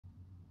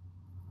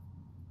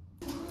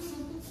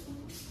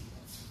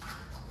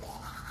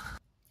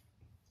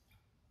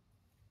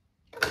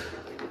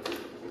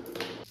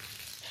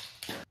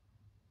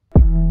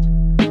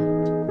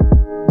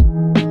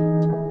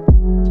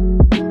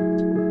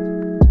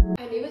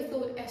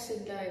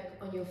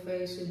your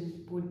face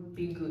would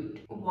be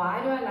good.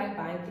 Why do I like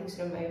buying things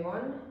from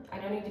Avon? I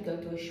don't need to go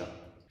to a shop.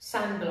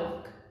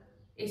 Sunblock,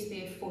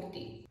 SPF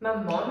 40. My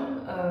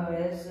mom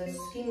has a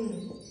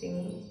skin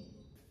thingy.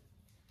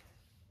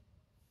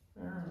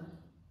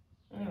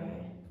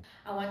 Anyway,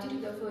 I wanted to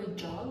go for a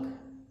jog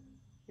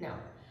now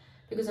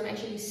because I'm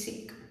actually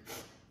sick.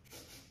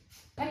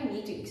 But I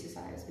need to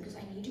exercise because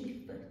I need to be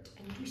fit.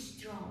 I need to be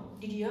strong.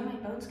 Did you hear my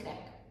bones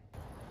crack?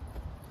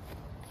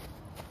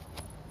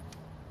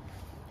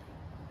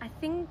 I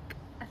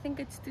think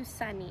it's too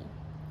sunny.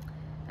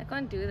 I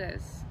can't do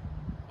this.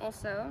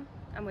 Also,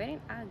 I'm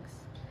wearing Uggs.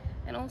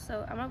 And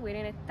also, I'm not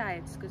wearing a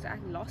tights because I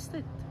lost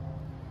it.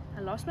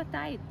 I lost my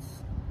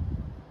tights.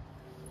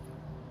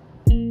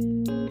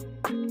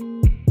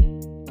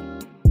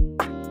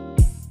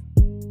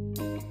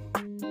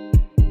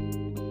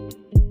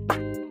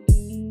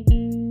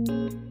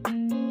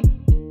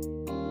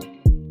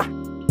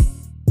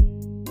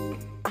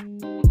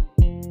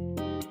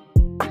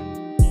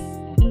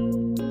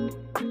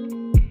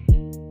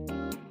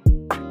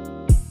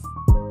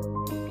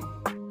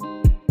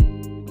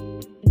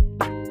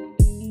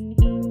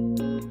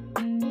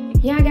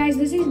 Yeah guys,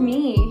 this is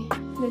me.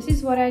 This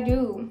is what I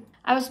do.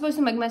 I was supposed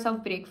to make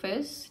myself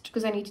breakfast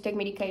because I need to take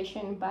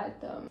medication,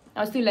 but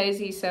I was too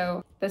lazy,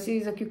 so this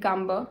is a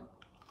cucumber.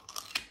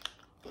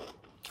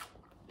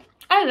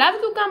 I love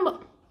cucumber.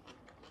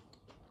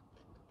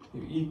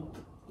 You eat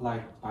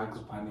like Bugs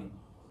Bunny.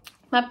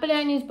 My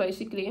plan is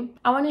basically,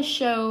 I want to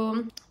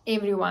show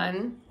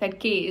everyone that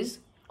cares,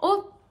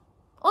 or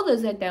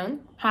those that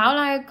don't, how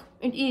like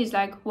it is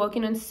like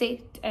working on set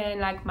and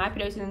like my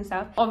process and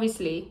stuff.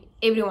 Obviously,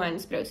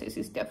 everyone's process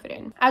is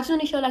different. I just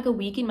want to show like a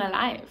week in my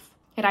life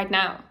right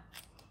now.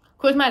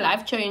 Because my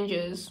life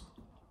changes.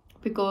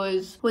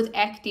 Because with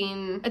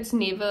acting, it's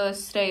never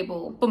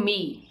stable. For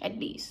me, at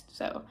least.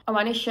 So I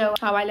want to show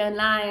how I learn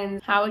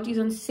lines, how it is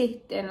on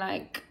set, and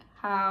like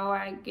how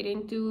I get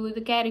into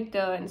the character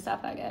and stuff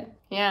like that.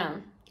 Yeah,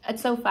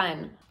 it's so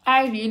fun.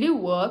 I really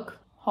work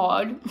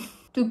hard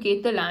to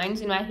get the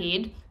lines in my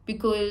head.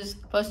 Because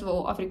first of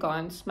all,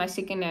 Afrikaans, my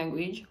second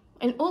language.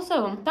 And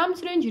also, some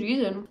strange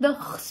reason, the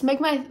make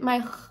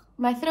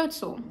my throat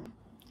sore.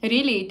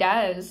 Really, it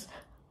does.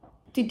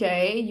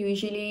 Today,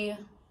 usually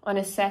on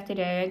a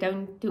Saturday, I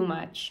don't do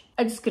much.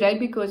 It's great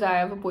because I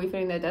have a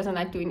boyfriend that doesn't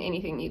like doing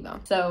anything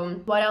either.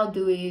 So what I'll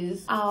do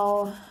is,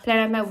 I'll plan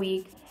out my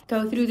week,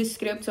 go through the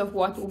scripts of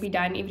what will be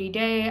done every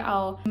day.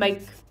 I'll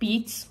make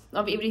beats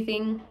of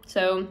everything.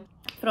 So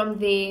from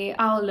there,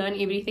 I'll learn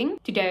everything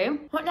today.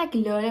 Not like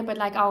learn it, but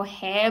like I'll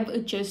have a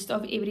gist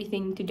of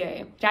everything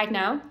today. Right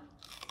now,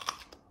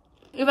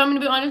 if I'm gonna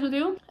be honest with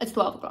you, it's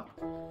 12 o'clock.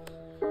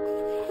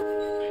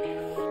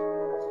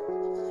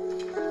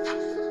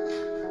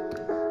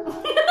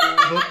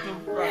 What the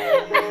fuck are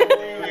you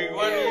doing?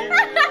 What are you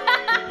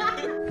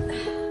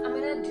doing? I'm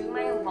gonna do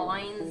my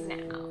lines now.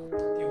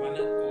 Do you want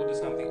to order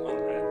something on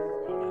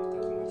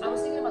brand? I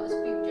was thinking about this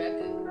pink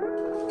jacket.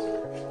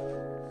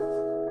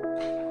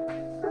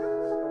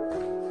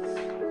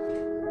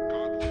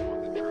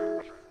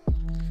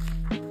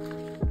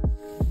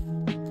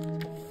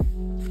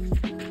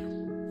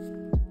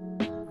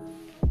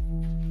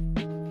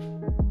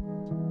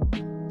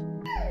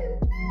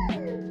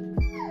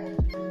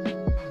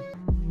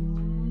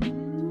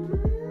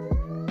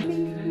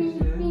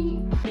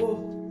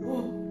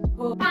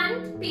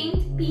 Punt,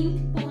 pint,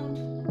 pint, punt,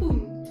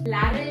 punt.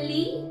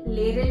 Larrily,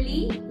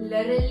 literally,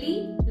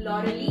 literally,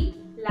 lorally,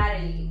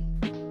 larrily.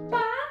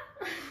 Pa.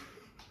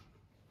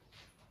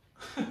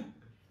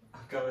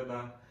 Acaba na.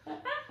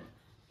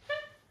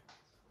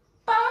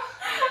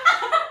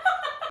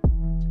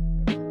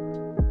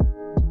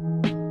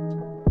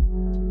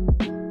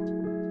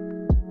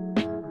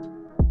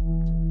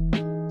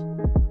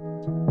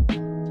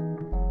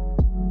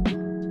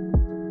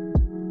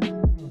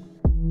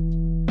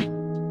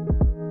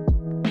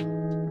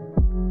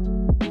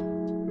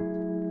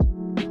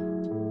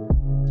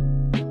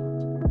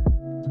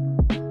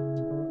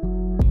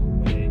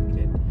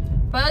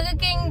 Burger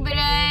King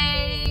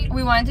break.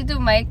 We wanted to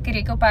make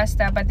Rico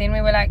pasta, but then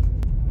we were like,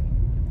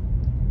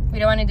 we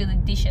don't want to do the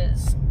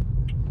dishes.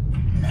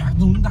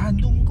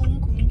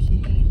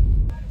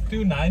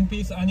 2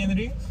 9-piece onion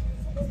rings.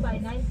 2 by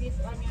 9-piece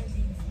onion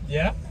rings.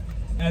 Yeah.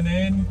 And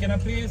then can I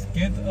please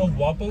get a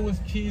Whopper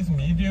with cheese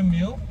medium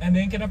meal? And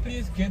then can I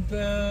please get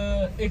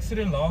the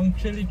extra long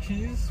chili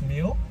cheese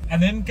meal?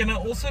 And then can I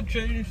also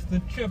change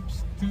the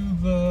chips to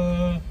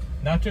the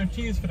nacho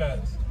cheese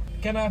fries?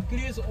 Can I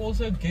please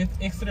also get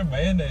extra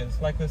mayonnaise,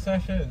 like the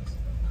sachets?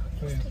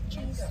 Please. Extra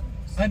cheese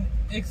sauce. And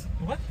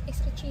what?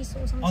 Extra cheese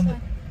sauce on On the the,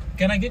 side.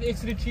 can I get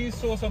extra cheese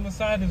sauce on the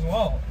side as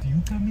well? Do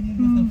you come in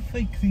with the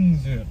fake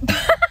things here?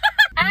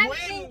 I'm When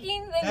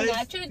thinking the has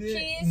nacho the-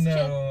 cheese No,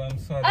 chip. I'm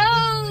sorry. Oh.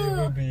 This has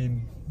never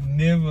been.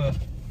 Never.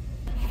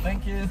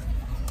 Thank you.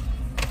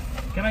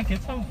 Can I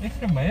get some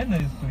extra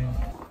mayonnaise, please?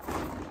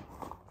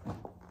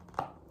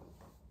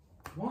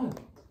 What?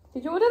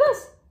 Did you order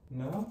this?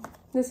 No.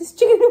 This is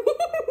chicken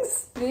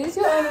wings. There's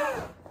your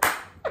own.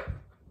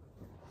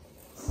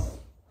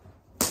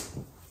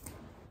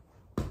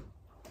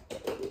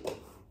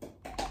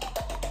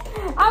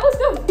 I was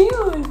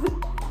confused.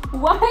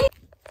 Why?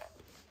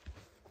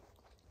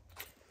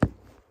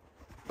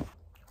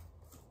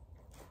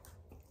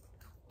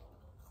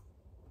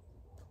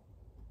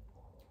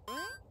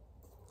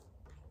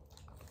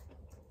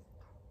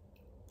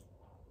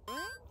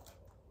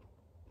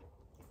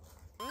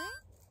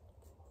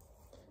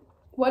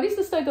 What is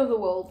the state of the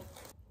world?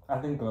 I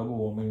think global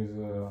warming is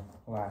a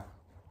lie.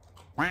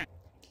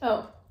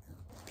 Oh.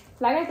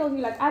 Like I told you,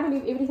 like I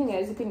believe everything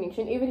has a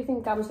connection.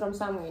 Everything comes from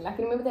somewhere. Like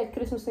remember that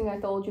Christmas thing I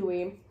told you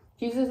where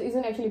Jesus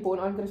isn't actually born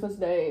on Christmas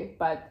Day,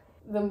 but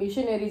the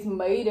missionaries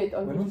made it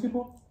on When was he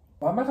born?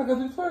 Why must I go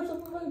to church on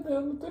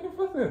the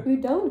 25th? You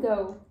don't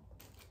go.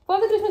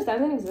 Father Christmas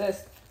doesn't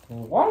exist.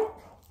 What?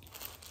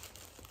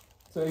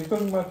 So he's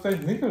talking about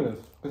Saint Nicholas,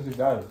 because he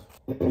does.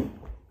 Can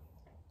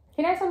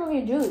I have some of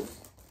your juice?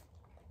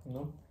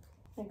 No?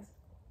 Thanks.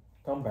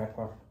 Come back,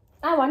 Pop.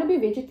 I want to be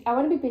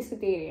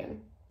pescatarian.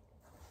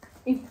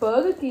 If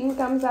Burger King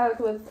comes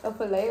out with a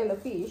filet or a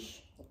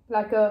fish,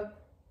 like a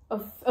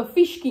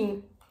fish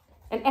king,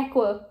 an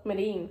aqua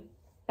marine,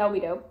 that'll be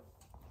dope.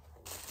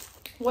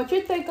 What's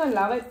your take on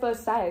love at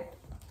first sight?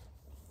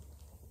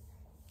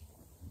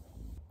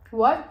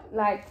 What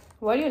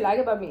do you like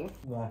about me?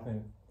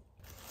 Nothing.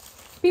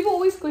 People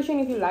always question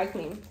if you like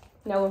me.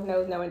 No one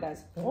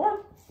does.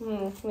 What?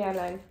 Yeah, I'm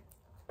lying.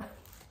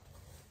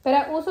 But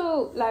I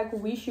also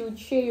wish you'd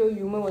share your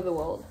humor with the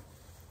world.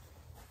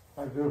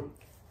 I do.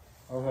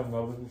 I don't have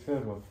nobody to share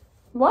with.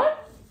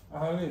 What?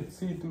 I only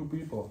see 2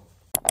 people.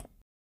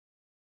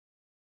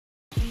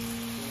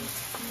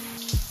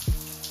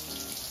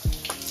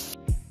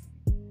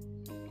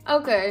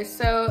 Okay,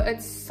 so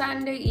it's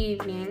Sunday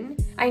evening.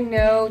 I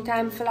know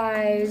time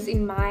flies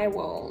in my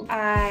world.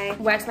 I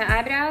wax my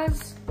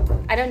eyebrows.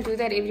 I don't do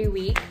that every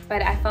week,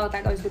 but I felt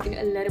like I was looking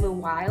a little bit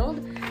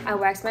wild. I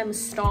waxed my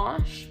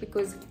moustache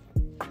because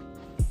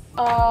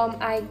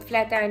I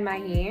flat ironed my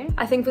hair.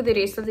 I think for the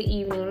rest of the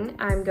evening,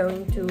 I'm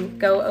going to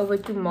go over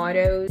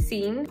tomorrow's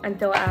scene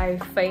until I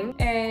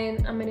faint.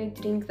 And I'm gonna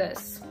drink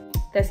this.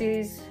 This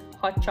is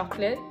hot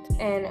chocolate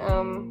and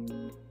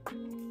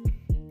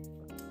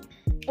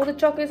all the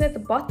chocolate's at the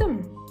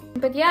bottom.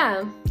 But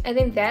yeah, I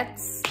think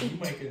that's it. You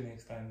make it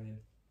next time then.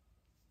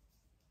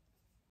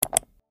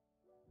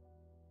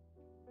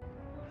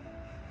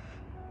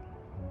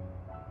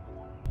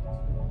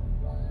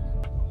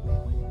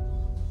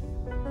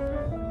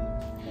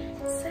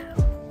 So,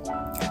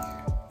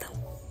 the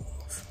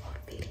walls are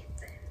very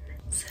thin.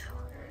 So,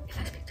 if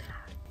I speak too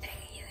loud, they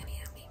can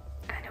hear me.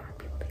 I don't want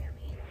people to hear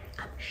me.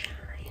 I'm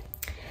shy.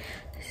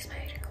 This is my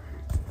room.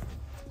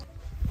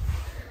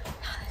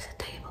 Oh, there's a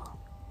table.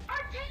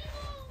 Our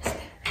table!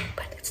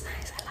 But it's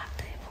nice. I love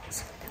tables.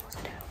 Tables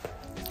are dope.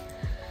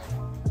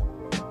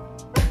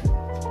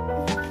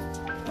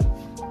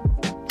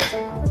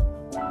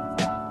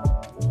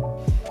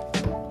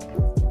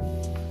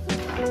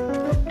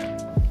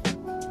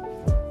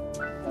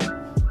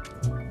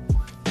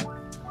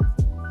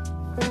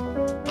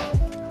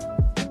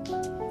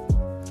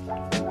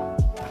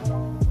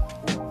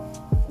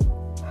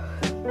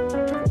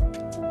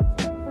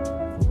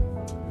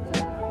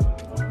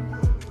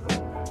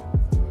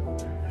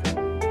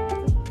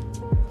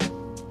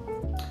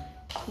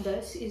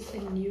 This is a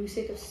new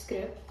set of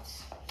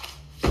scripts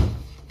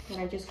that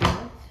I just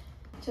got.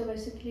 So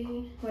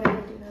basically, what I'm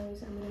gonna do now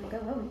is I'm gonna go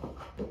home.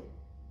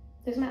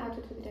 This is my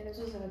outfit for the day. This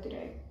was out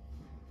today.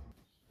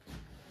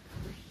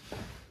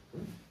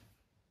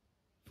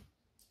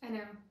 I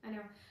know.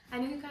 I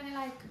know you're kind of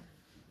like,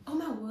 oh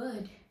my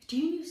word,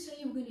 didn't you say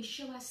you were gonna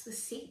show us the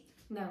set?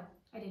 No,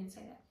 I didn't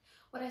say that.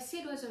 What I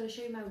said was I'm gonna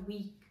show you my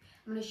week.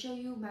 I'm gonna show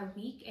you my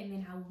week and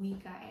then how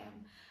weak I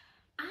am.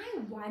 I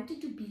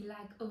wanted to be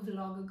like a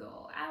vlogger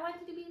girl. I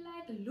wanted to be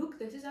like, look,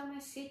 this is how my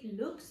set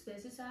looks.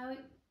 This is how it...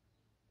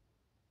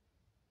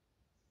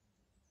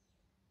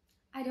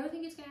 I don't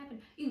think it's gonna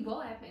happen. It will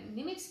happen.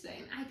 Let me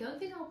explain. I don't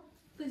think I'll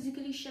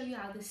physically show you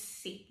how the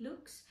set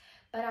looks,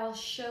 but I'll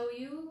show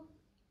you...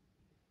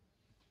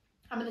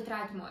 I'm gonna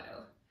try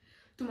tomorrow.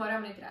 Tomorrow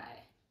I'm gonna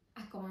try.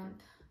 I can't.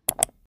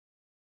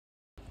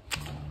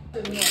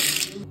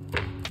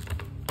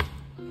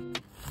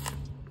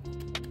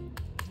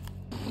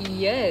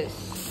 Yes.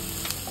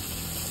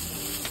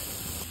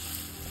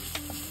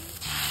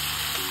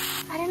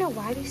 I don't know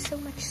why there's so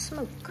much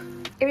smoke.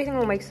 Everything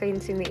will make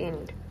sense in the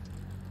end.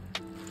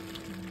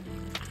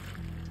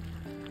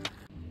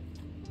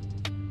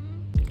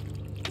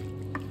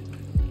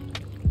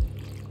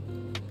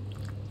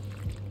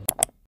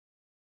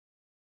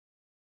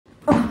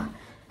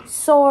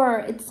 So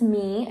it's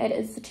me. It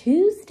is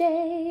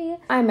Tuesday.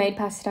 I made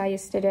pasta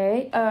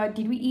yesterday.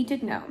 Did we eat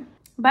it? No.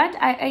 But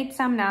I ate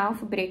some now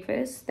for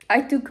breakfast.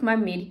 I took my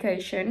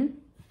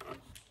medication.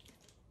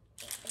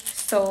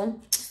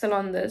 Still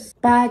on this.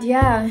 But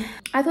yeah,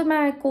 I thought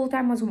my call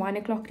time was 1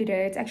 o'clock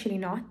today. It's actually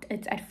not.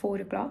 It's at 4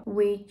 o'clock,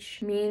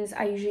 which means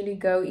I usually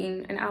go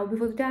in an hour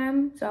before the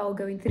time. So I'll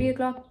go in 3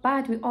 o'clock,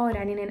 but we are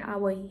running an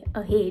hour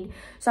ahead.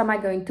 So I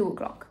might go in 2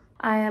 o'clock.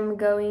 I am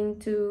going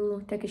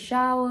to take a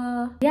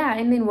shower. Yeah,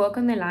 and then work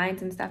on the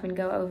lines and stuff and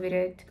go over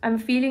it. I'm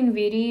feeling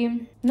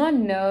very, not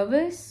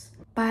nervous,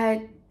 but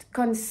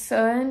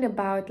concerned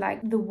about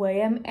like the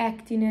way I'm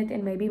acting it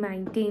and maybe my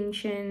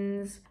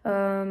intentions.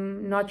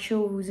 Not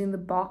sure who's in the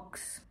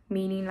box,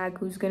 meaning like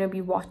who's gonna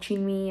be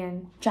watching me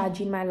and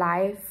judging my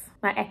life,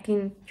 my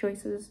acting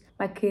choices,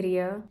 my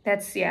career.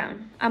 That's, yeah,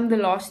 I'm the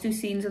last 2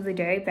 scenes of the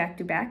day back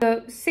to back.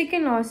 The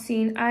second last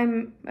scene,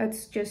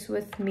 it's just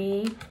with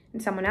me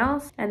and someone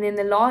else, and then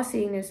the last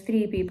scene is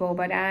 3 people,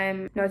 but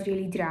I'm not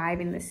really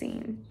driving the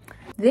scene.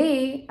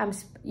 I'm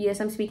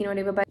speaking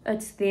whatever, but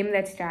it's them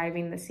that's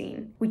driving the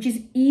scene, which is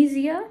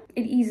easier.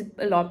 It is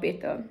a lot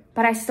better,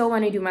 but I still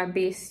want to do my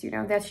best, you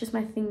know. That's just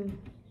my thing.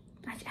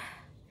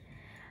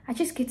 I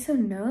just get so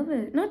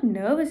nervous. Not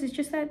nervous, it's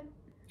just that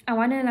I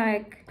want to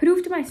like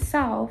prove to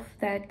myself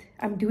that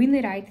I'm doing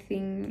the right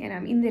thing and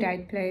I'm in the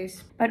right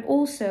place. But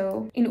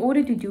also, in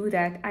order to do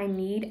that, I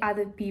need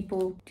other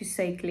people to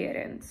say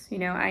clearance. You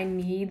know, I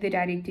need the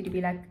director to be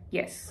like,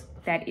 yes,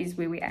 that is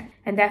where we are.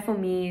 And that for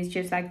me is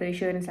just like the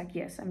assurance, like,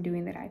 yes, I'm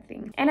doing the right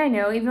thing. And I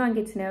know everyone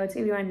gets notes,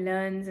 everyone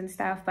learns and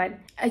stuff, but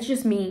it's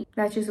just me.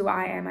 That's just who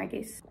I am, I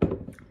guess.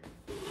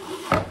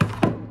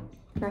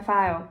 My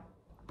file.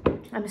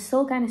 I'm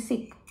still kind of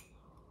sick,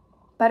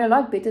 but a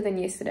lot better than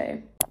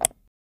yesterday.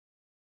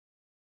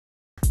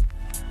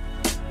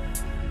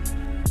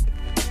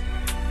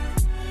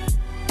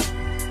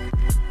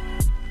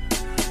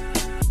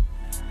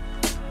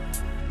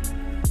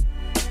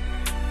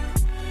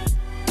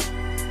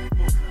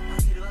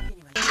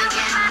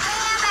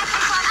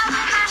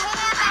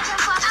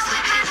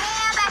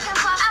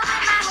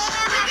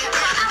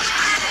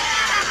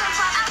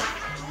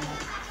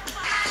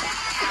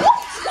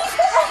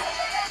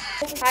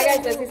 Hi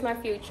guys, this is my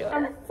future.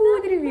 I'm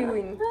food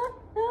reviewing.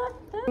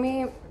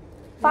 Me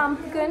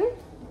pumpkin,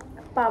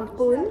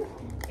 pampoen,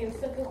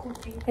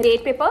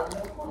 red pepper,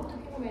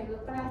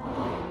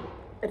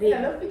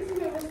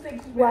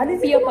 what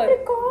is it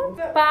called?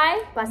 Pie,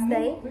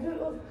 pastei.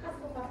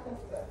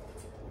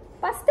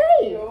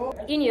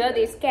 In here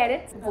there's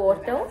carrots,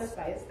 wortels,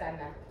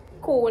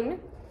 corn,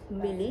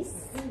 mealies,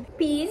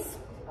 peas,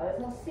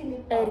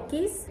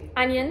 ertjies,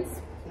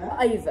 onions,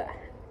 uiver,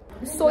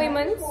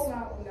 soymans,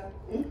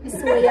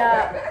 soya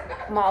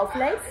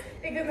maalvlees.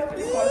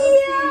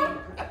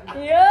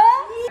 Yeah.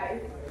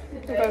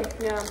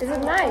 Is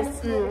it nice?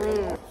 5, 6,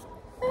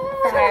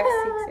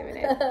 7,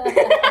 8.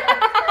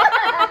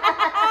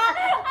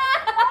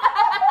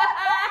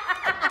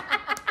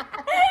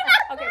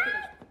 Okay,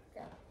 finish.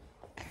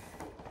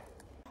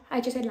 I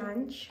just had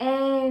lunch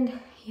and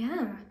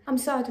yeah, I'm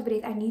so out of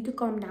breath. I need to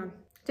calm down.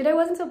 Today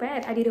wasn't so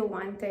bad. I did a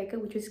 1-taker,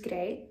 which was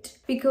great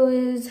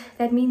because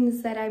that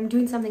means that I'm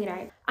doing something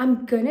right.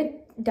 I'm gonna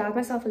doubt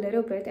myself a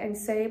little bit and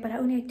say, but I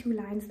only had 2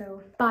 lines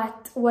though.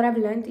 But what I've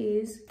learned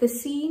is the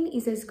scene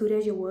is as good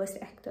as your worst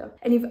actor.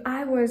 And if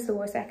I was the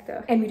worst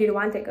actor and we did a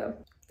 1-taker,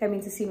 that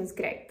means the scene was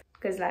great.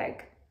 Because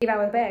like, if I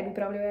was bad, we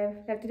probably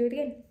would have to do it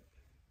again.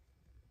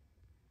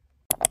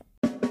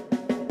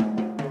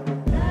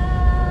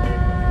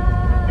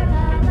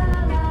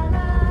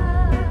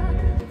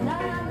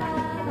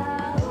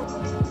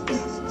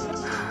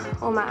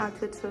 All my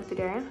outfits for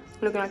today,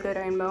 looking like a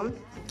rainbow.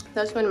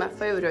 That's one of my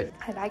favorite.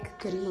 I like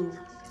green,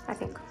 I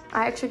think.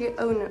 I actually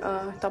own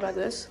a top like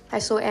this. I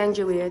saw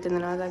Angie wear it and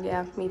then I was like,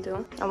 yeah, me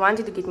too. I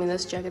wanted to get me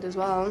this jacket as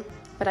well,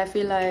 but I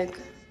feel like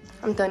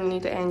I'm turning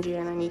into Angie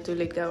and I need to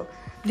let go.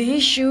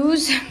 These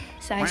shoes,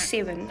 size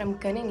 7. I'm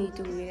gonna need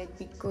to wear it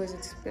because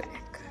it's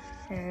black.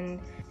 And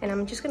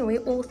I'm just gonna wear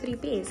all 3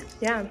 pairs.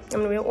 Yeah, I'm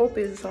gonna wear all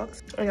pairs of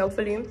socks and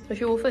hopefully the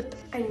shoe will fit.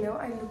 I know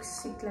I look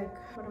sick like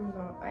what I'm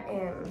not. I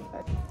am,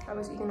 but I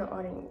was eating an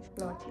orange,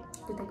 not to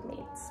take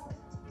meds.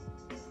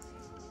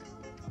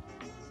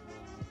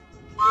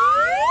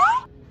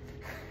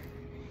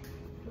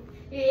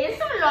 It's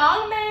so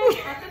long, man. I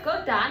have to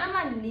go down on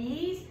my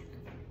knees.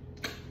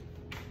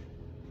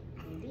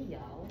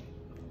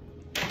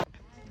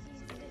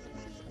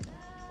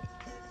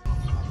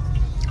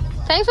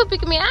 Thanks for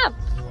picking me up.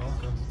 You're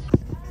welcome.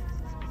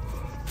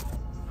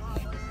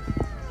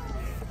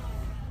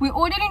 We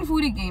ordered in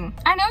food again.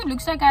 I know it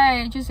looks like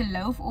I just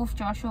loaf off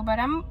Joshua, but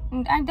I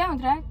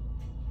don't, right?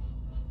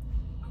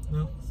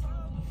 No.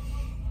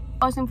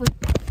 Awesome food.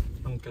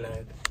 I'm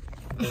glad.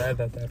 Glad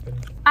that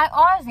happened. I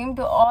asked him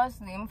to ask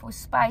them for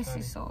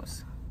spicy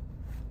sauce.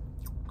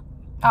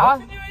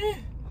 What's in your ear?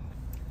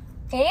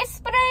 Hair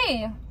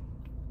spray.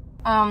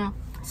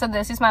 So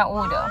this is my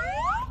order.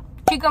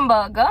 Chicken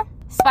burger,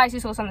 spicy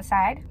sauce on the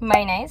side,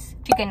 mayonnaise,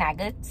 chicken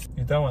nuggets.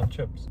 You don't want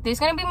chips? There's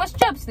gonna be much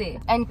chips there.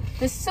 And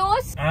the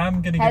sauce,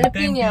 I'm gonna get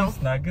 10 jalapeno.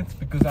 piece nuggets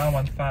because I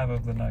want 5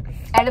 of the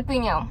nuggets.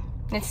 Jalapeno.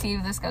 Let's see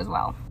if this goes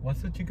well.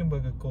 What's the chicken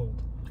burger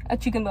called? A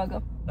chicken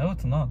burger. No,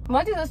 it's not.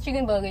 What is this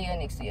chicken burger here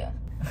next to you?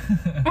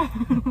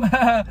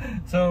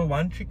 So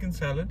 1 chicken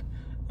salad.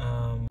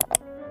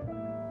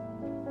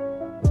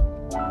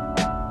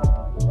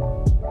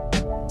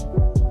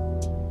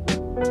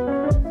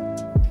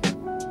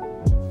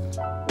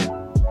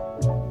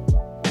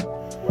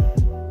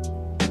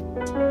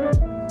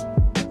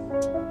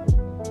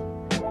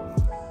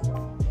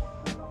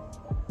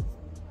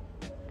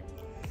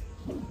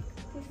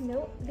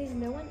 there's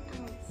no one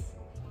else.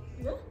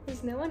 Huh?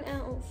 There's no one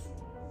else.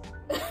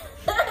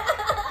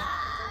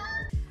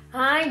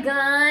 Hi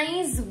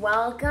guys,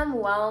 welcome.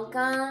 Where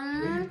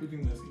are you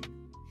putting this in?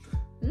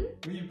 Where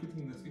are you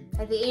putting this in?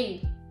 At the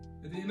end.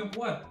 At the end of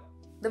what?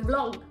 The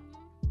vlog.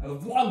 A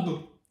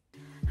vlog.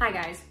 Hi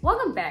guys,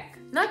 welcome back.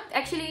 Not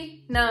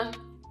actually, no.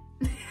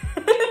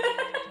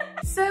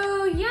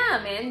 So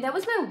yeah man, that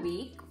was my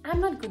week.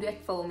 I'm not good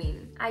at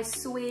filming. I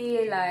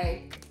swear,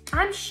 like,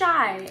 I'm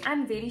shy.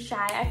 I'm very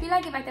shy. I feel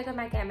like if I take out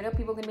my camera,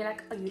 people are gonna be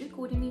like, are you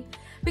recording me?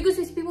 Because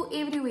there's people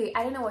everywhere.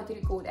 I don't know what to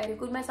record. I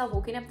record myself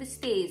walking up the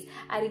stairs.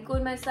 I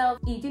record myself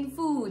eating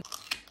food.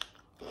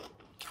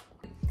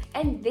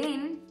 And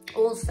then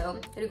also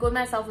record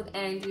myself with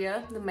Angie,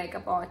 the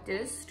makeup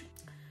artist.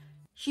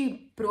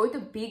 She brought a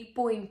big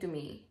point to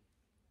me.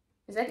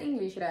 Is that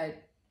English,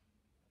 right?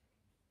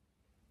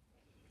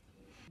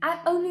 I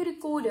only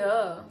record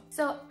her.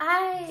 So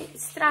I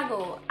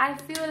struggle. I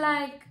feel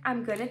like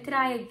I'm gonna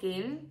try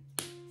again.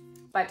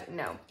 But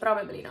no,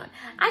 probably not.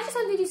 I just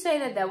wanted to say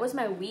that was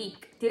my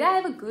week. Did I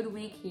have a good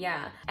week?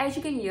 Yeah. As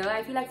you can hear,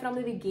 I feel like from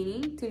the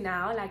beginning to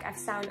now, like I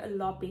sound a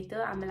lot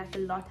better. I'm like a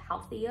lot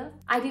healthier.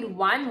 I did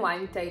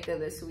one taker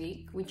this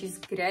week, which is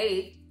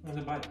great. What's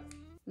a bite?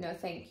 No,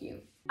 thank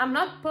you. I'm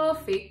not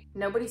perfect.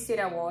 Nobody said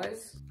I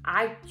was.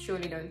 I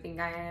surely don't think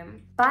I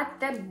am. But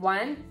that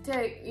one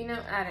take, you know,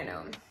 I don't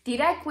know. Did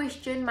I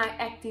question my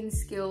acting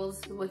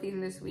skills within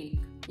this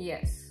week?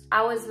 Yes.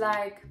 I was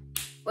like,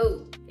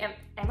 whoa, can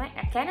I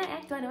act?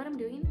 Do I know what I'm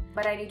doing?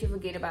 But I need to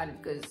forget about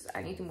it because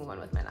I need to move on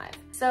with my life.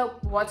 So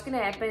what's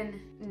gonna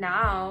happen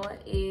now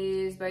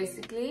is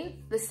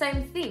basically the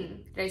same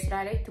thing. Today's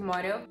Friday,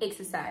 tomorrow,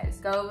 exercise,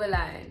 go over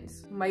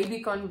lines,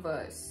 maybe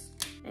converse.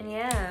 And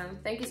yeah,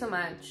 thank you so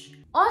much.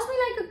 Ask me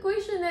like a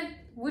question that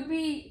would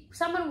be,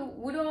 someone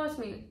would ask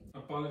me.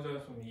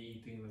 Apologize for me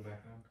eating in the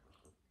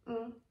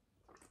background.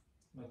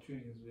 My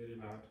chewing is very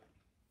loud.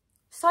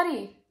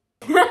 Sorry.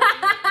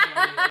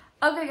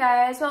 Okay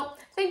guys, well,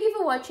 thank you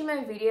for watching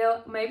my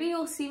video. Maybe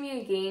you'll see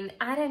me again.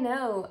 I don't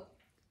know.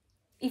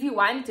 If you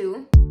want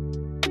to.